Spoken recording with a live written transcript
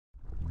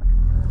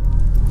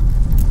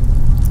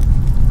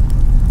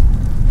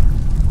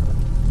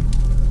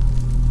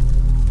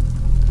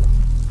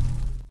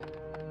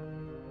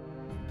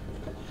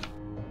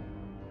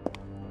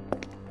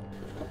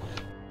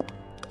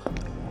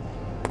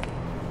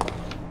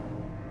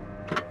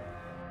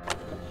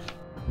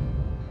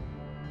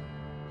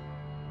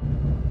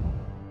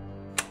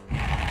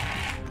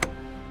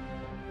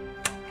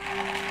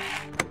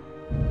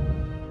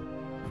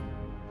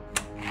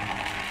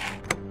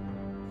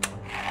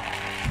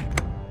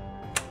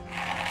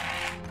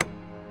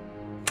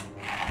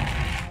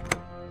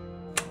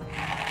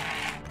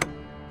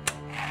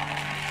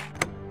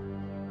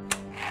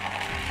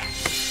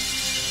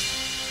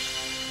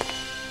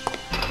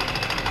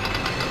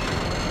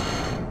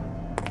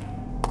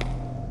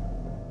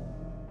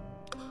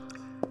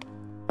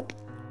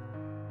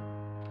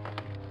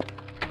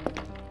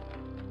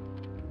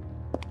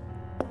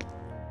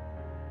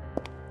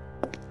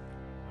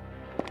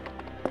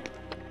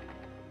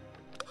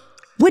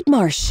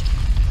Whitmarsh!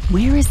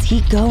 Where is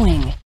he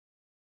going?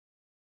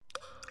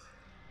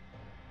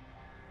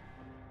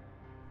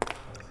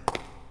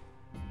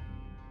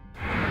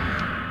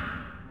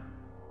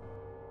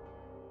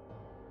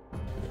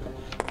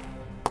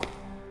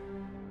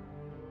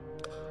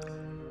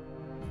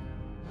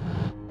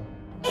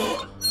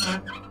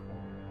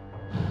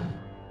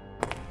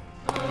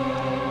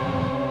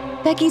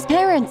 Becky's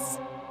parents!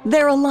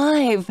 They're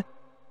alive!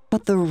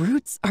 But the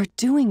roots are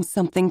doing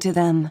something to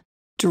them,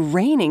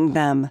 draining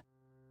them.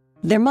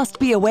 There must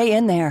be a way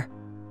in there.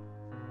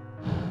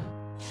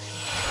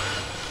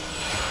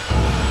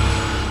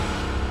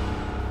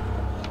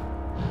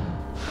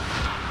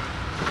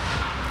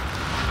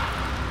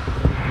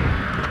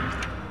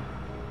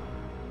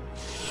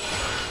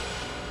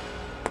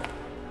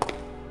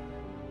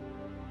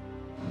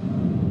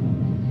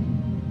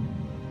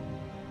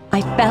 I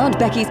found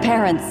Becky's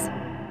parents.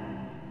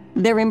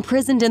 They're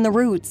imprisoned in the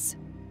roots.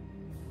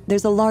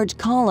 There's a large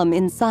column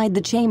inside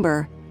the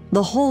chamber.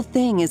 The whole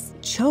thing is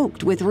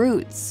choked with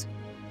roots.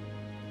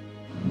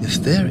 If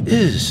there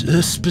is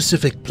a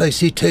specific place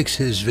he takes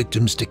his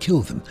victims to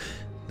kill them,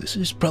 this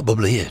is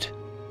probably it.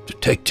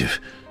 Detective,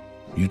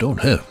 you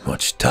don't have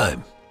much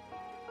time.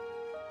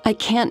 I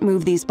can't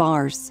move these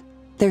bars.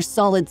 They're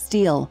solid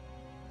steel.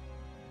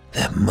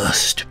 There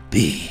must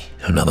be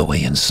another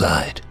way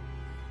inside.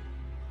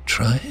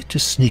 Try to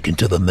sneak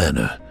into the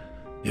manor.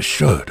 You're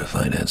sure to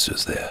find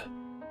answers there.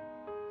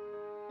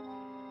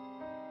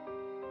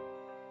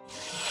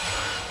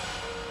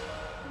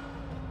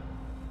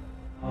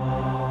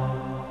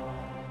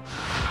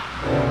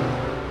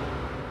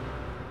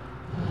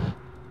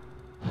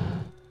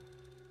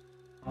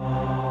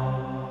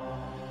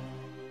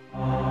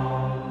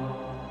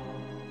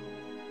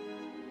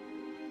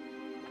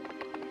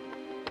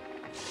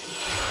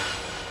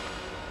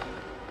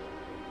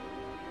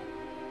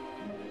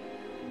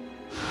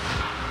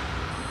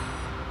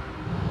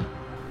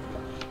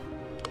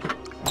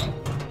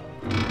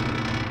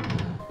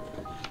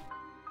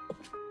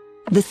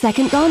 The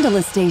second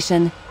gondola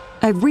station.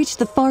 I've reached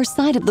the far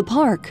side of the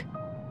park.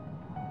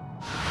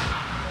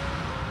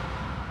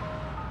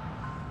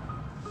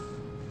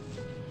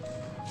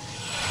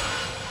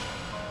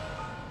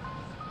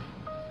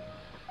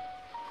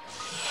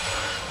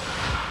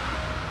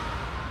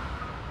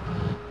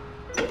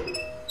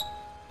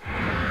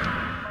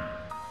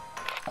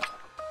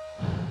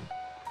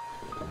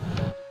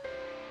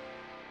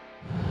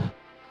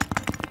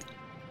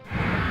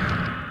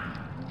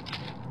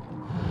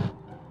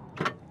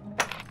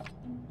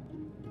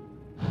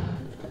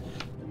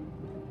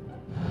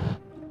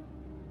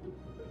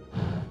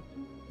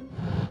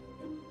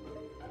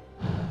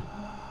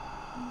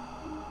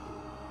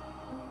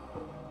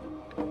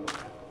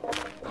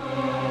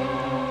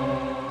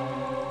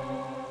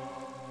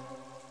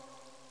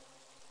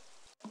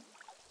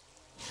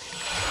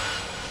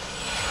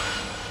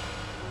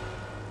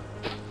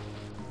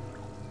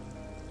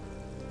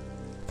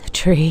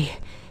 Tree.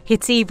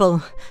 It's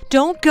evil.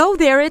 Don't go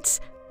there, it's...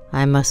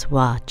 I must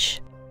watch.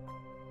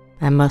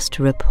 I must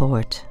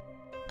report.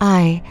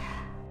 I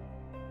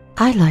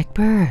like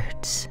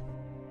birds.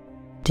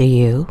 Do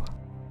you?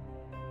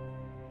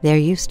 There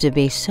used to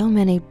be so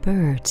many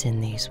birds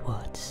in these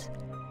woods.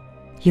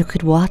 You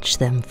could watch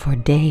them for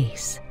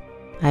days.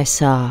 I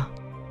saw.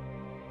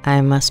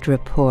 I must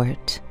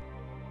report.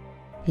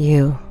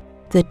 You.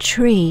 The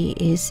tree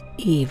is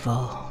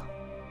evil.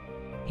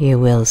 You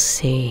will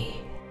see.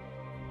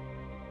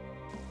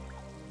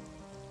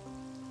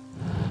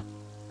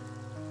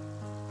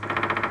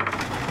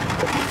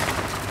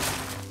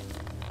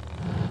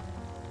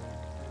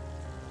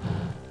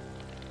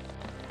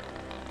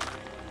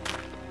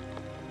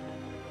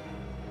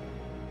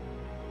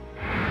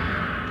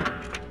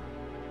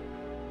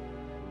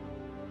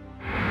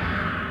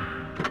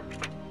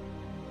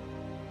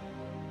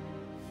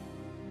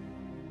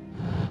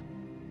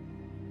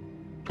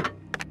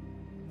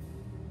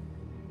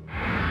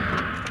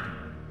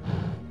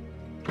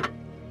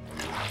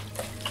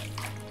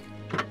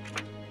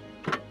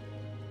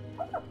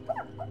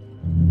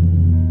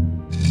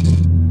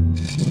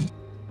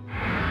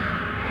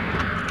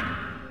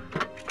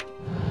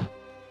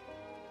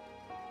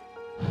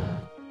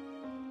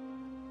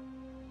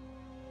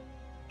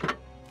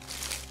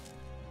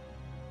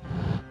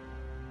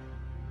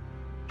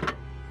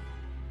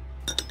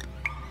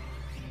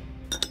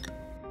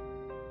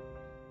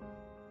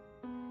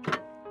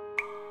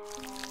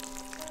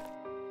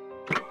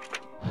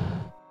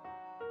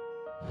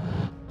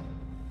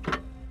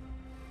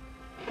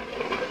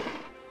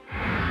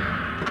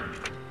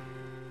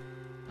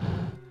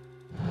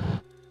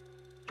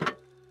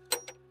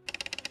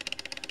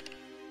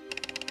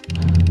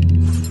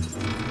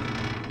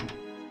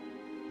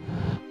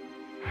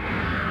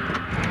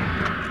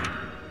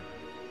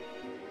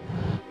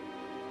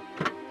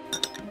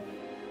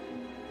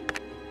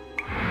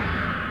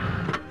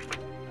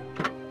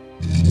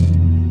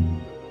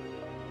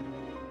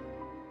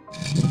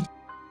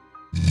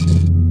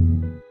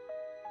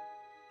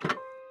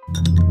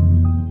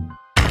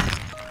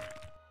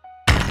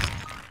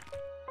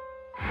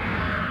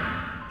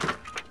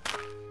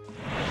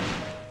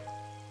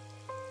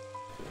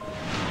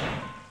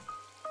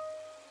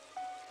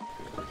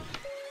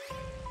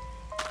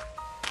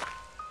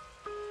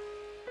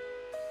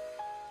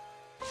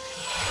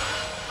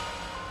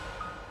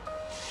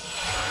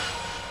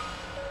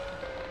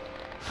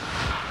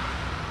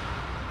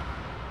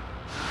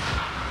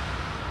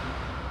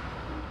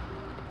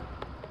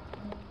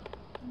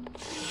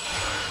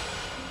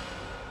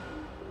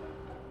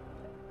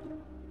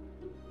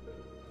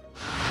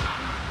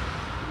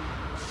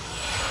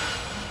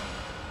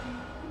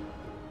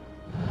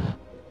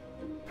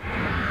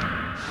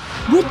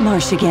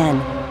 Whitmarsh again.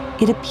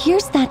 It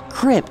appears that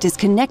crypt is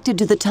connected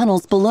to the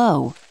tunnels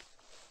below.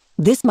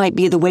 This might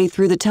be the way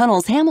through the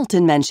tunnels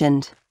Hamilton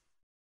mentioned.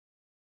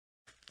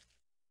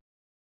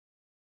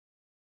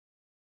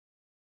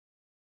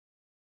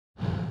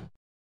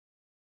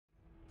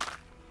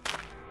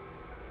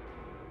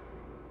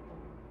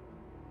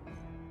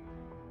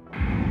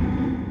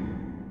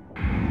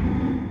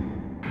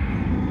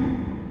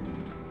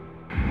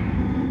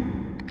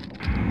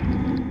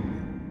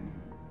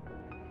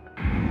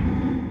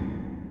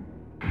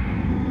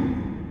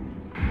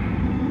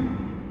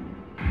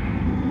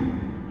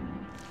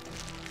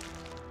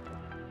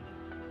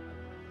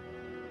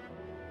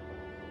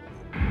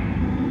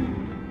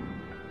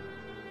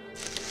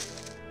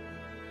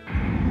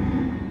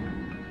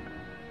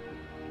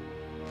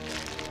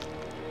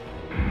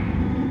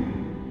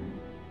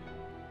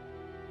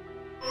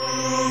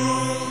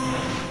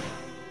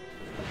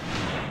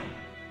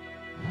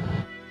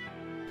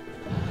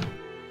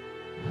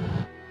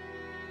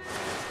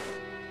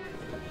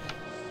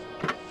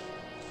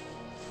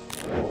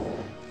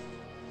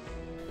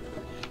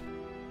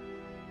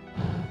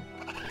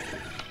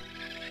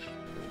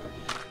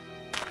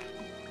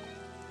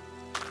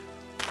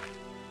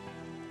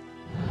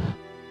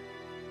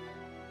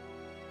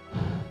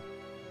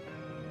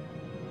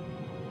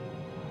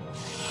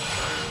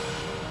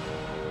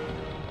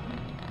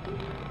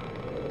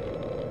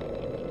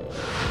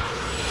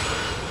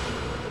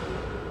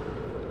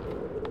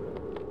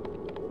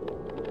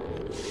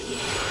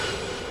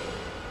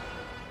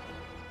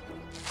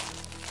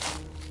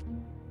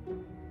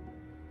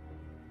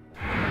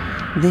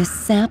 This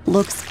sap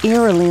looks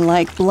eerily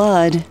like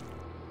blood.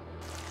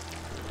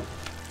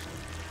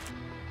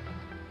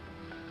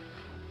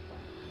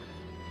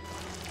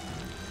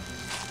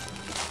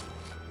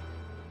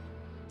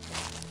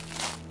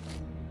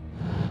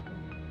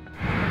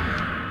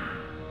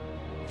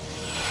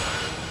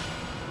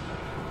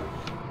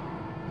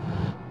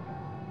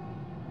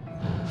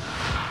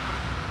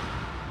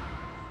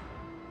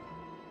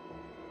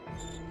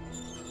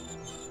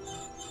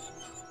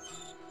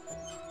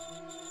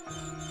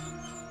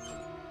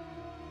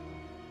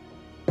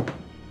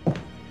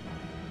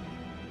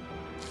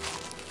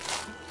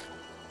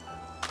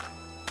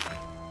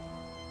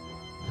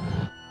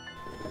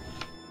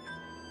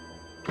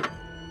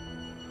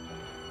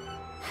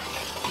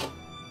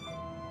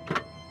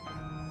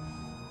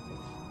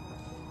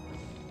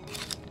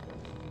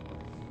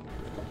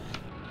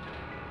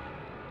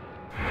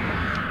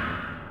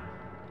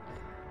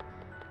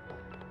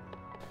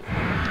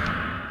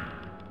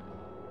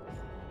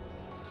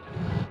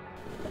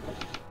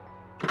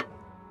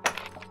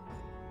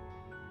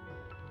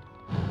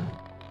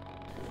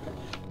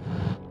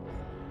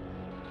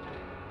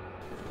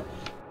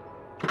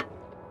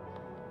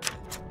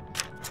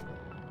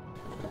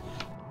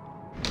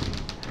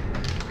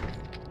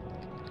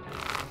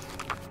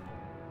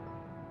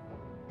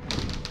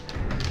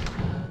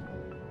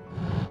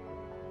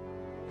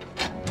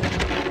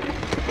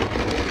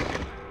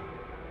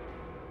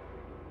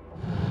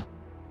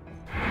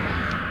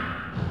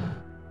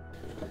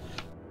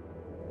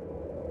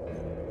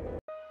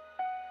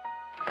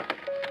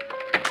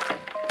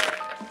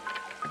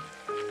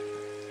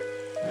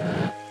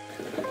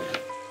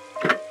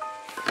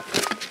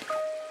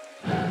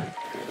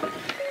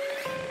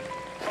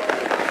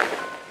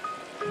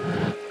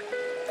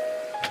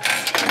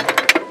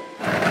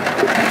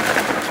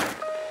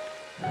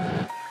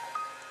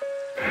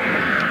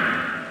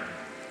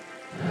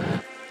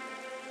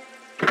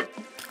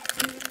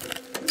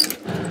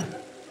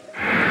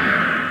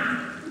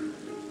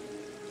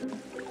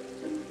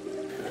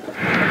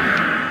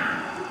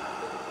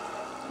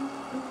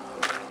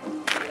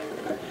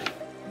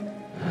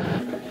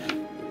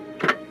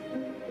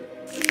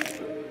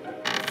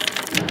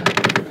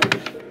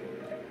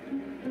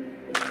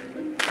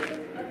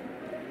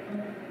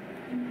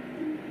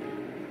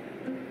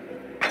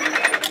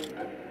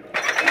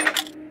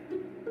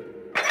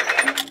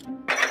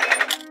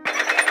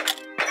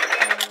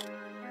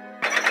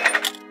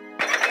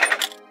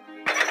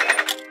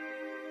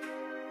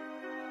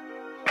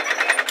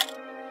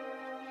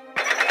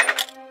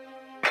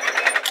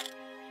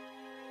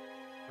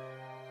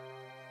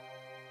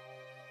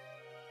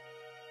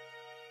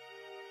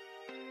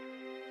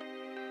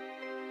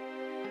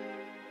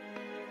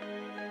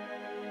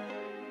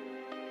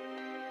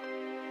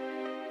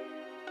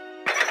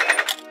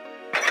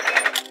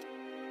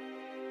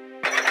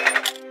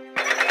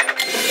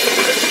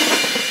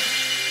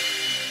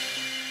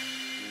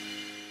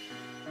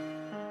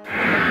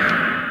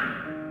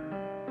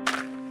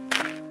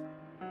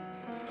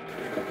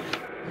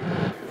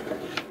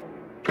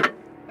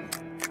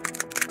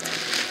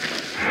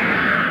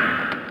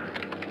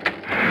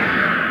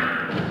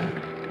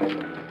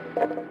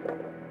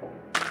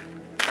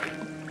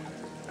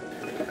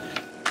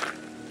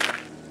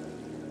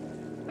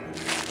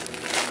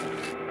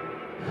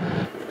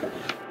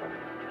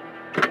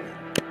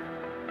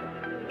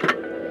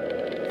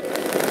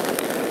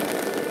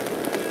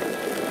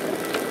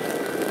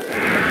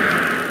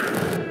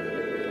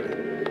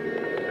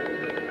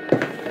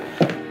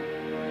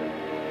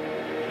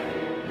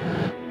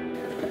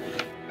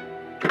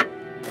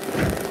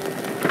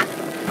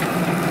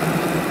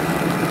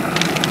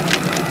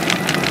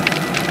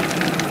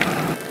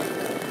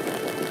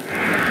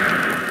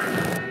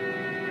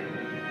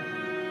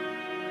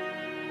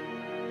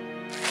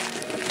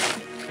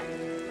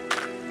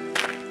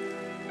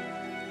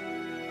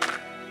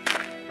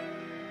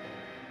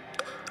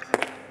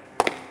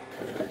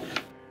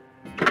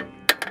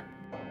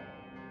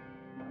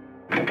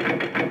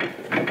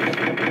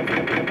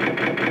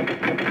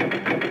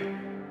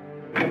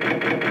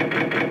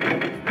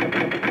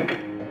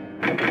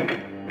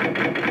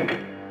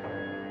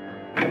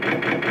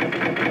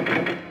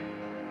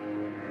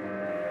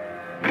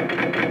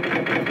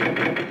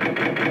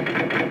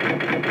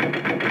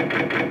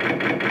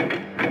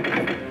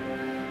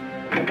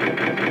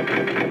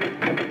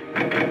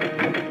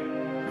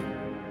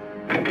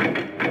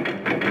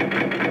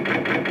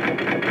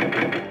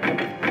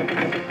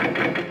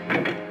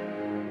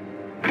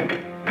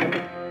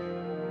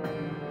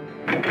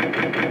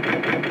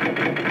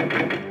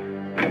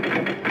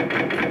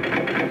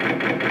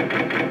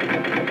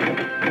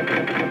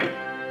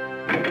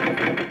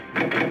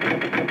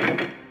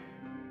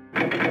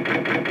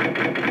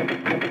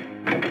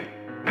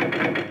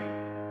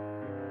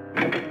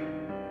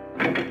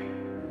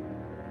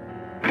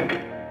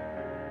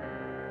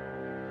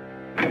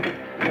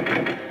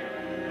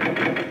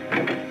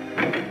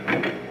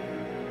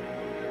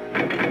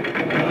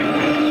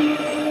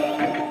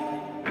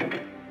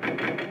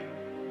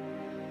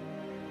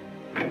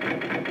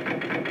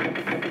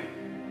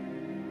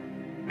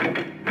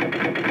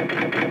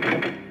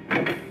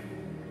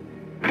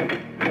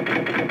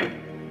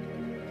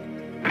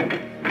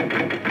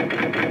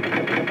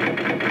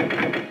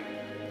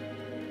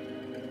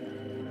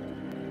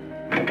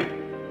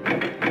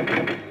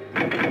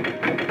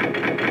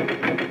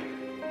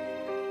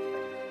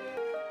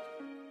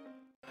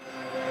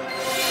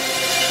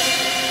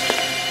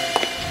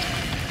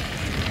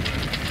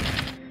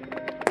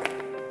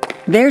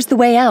 There's the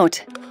way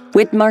out.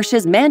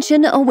 Whitmarsh's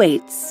mansion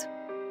awaits.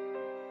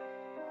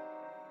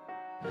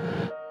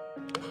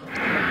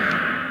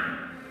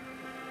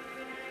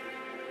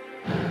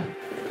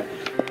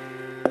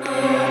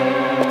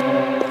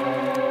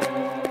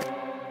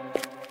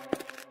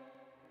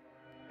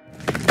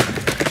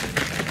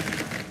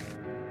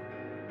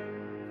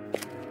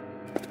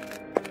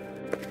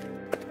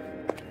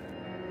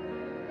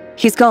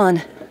 He's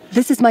gone.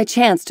 This is my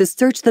chance to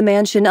search the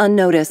mansion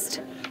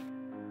unnoticed.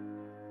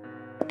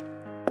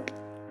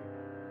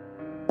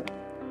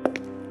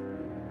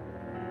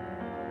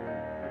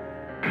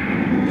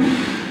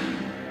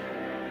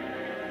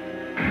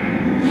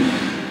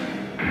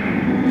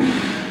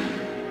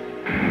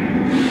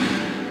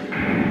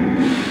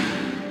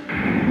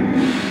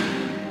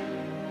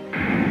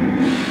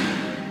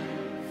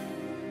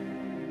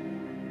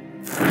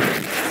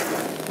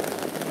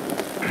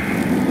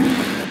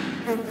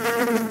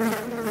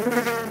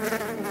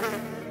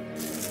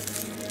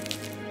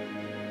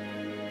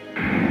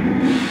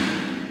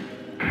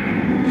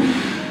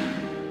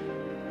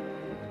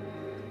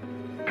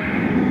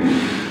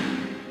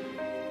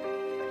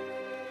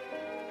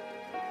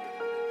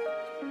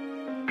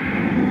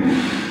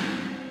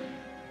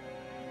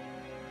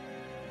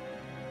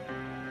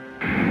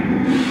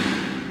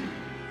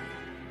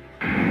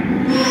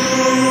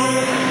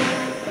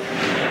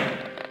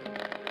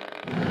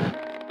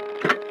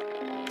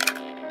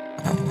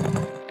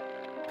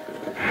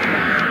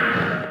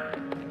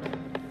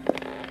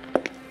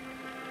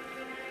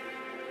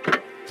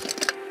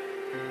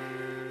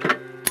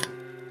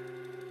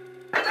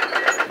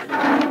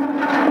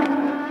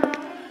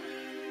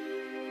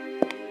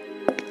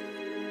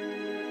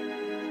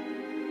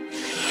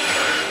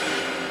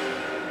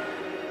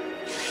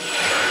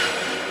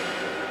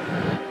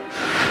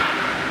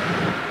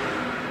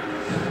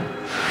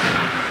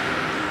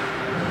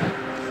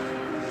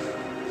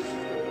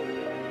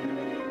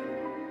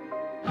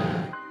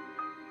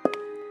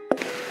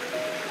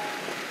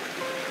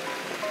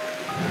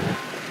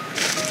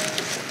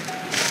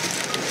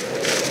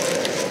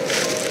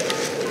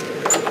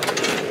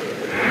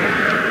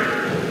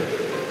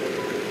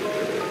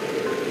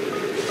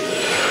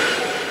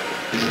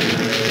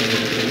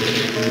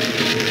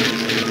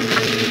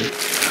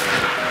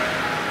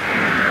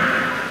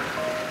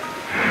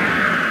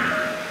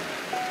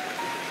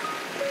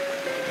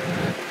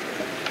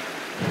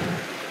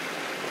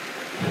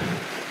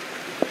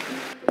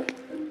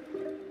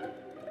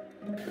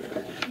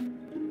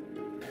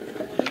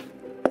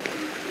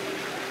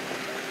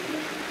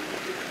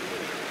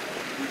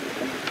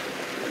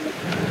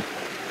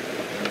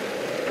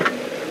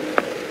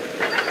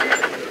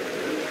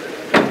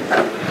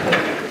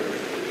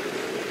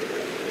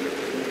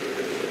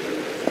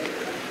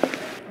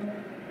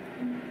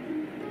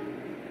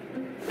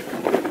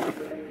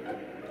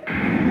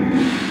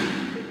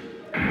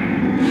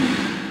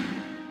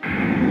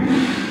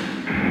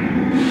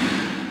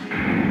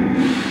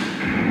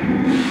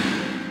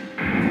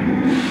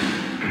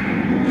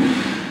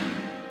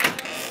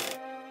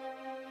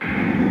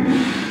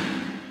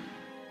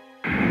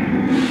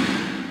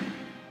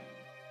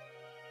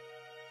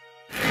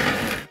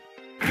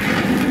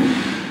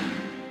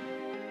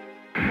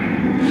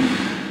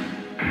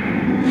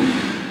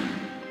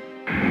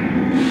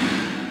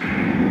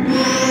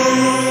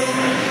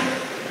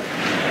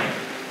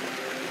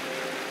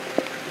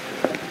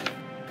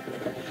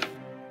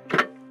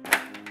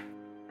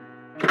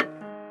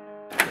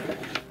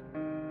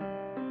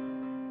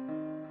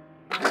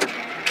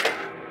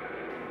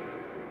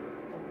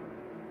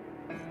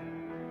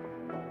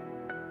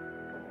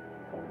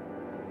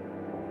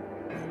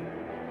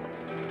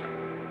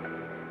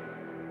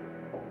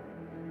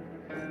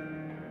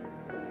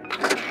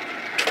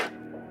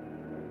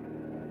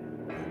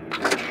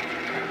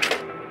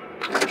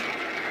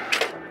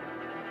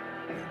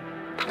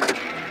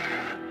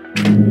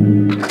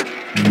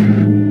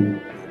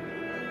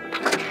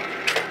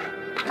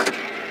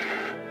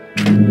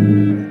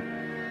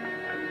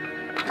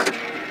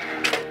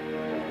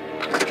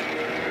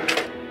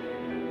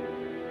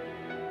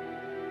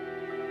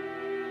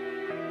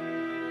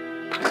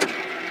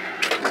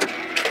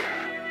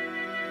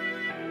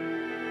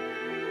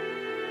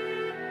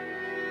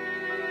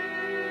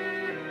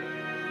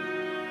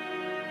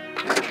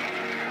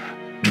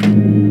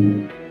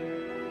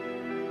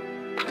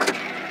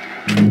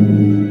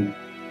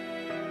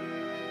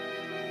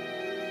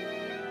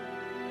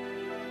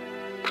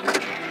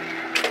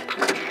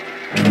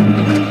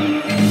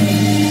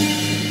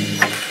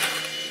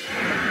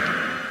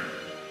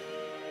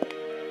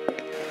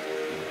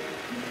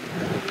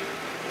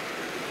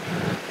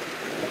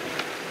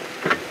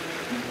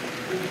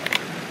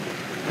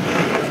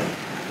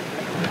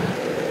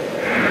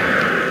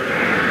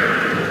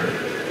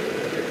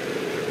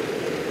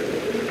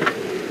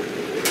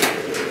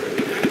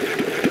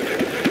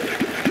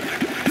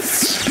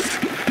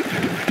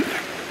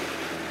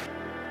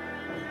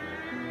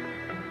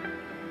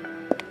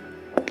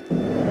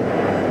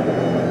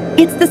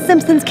 It's the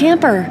Simpsons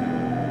camper.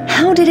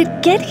 How did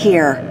it get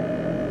here?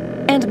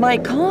 And my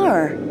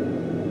car.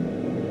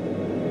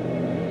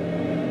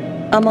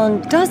 Among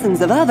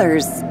dozens of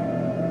others.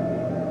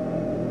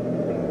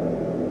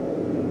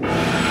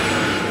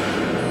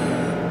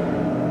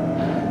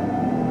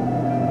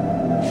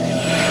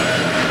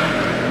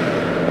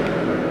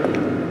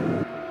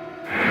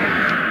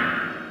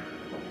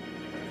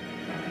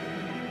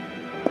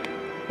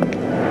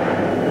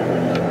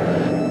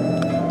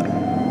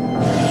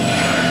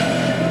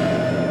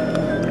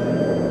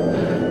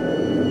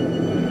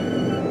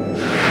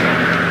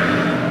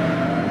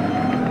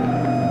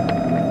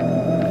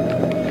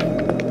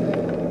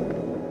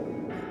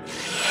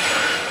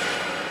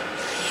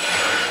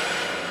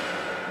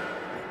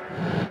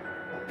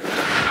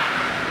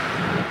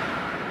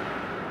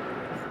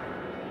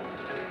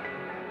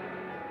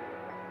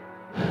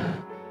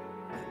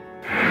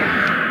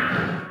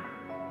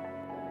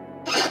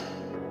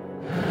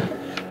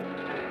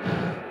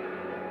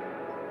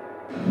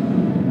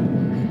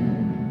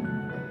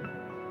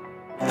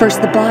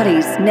 First the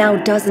bodies, now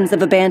dozens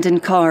of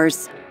abandoned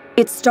cars.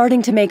 It's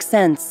starting to make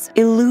sense.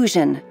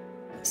 Illusion.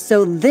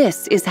 So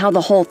this is how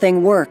the whole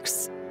thing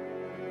works.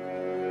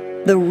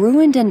 The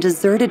ruined and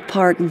deserted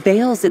park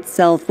veils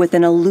itself with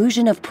an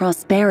illusion of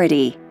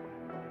prosperity,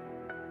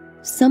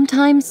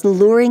 sometimes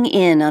luring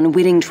in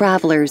unwitting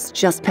travelers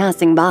just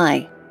passing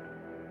by.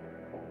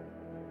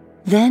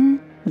 Then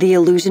the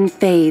illusion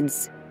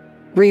fades,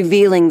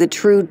 revealing the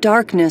true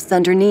darkness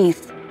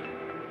underneath.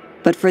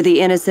 But for the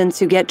innocents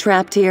who get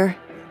trapped here,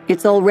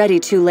 it's already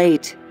too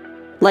late.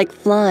 Like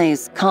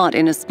flies caught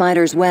in a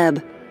spider's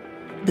web,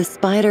 the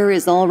spider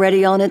is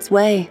already on its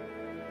way.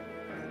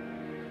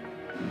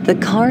 The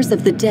cars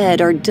of the dead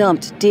are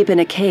dumped deep in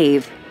a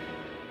cave.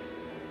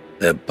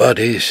 Their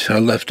bodies are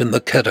left in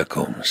the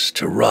catacombs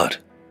to rot.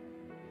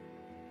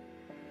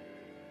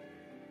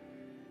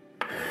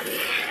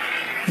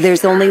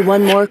 There's only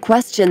one more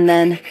question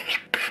then.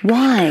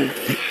 Why?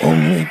 The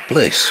only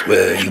place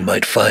where you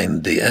might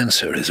find the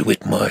answer is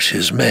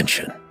Whitmarsh's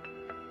mansion.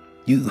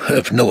 You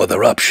have no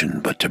other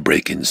option but to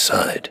break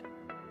inside.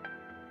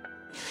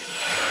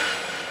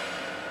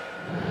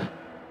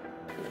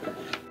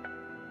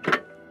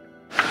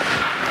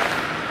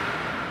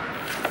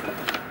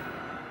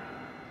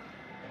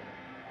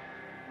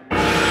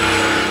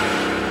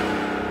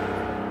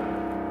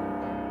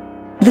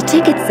 The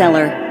ticket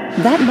seller.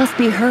 That must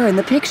be her in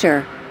the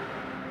picture.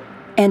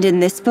 And in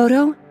this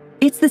photo,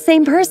 it's the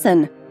same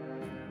person.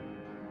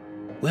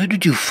 Where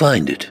did you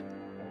find it?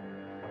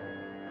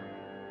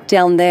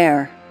 Down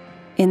there,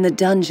 in the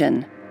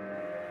dungeon.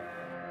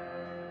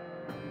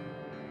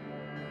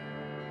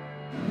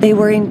 They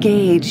were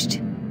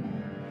engaged.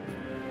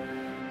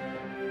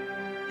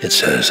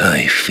 It's as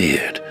I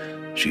feared.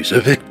 She's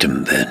a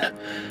victim, then.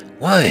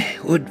 Why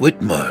would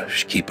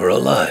Whitmarsh keep her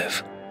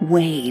alive?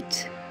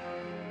 Wait.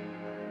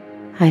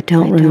 I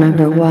don't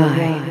remember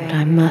why, but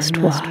I must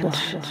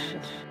watch.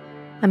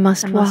 I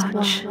must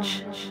watch.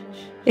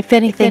 If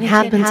anything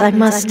happens, I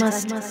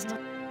must.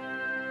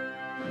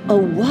 A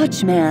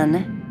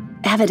watchman.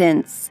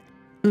 Evidence.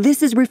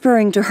 This is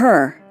referring to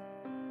her.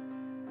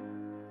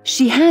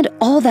 She had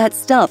all that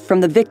stuff from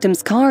the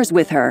victims' cars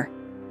with her.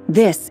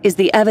 This is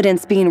the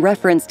evidence being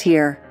referenced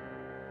here.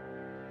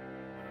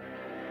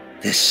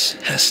 This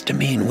has to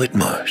mean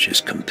Whitmarsh is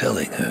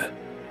compelling her.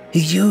 He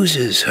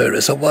uses her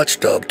as a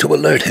watchdog to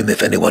alert him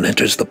if anyone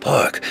enters the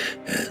park,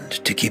 and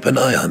to keep an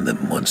eye on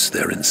them once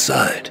they're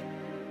inside.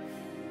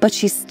 But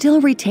she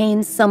still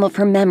retains some of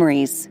her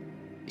memories.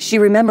 She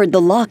remembered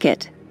the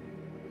locket.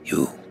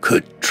 You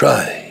could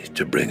try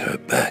to bring her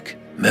back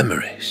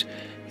memories.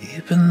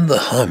 Even the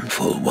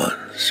harmful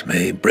ones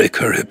may break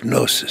her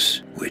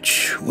hypnosis,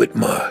 which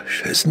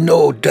Whitmarsh has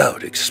no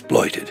doubt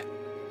exploited.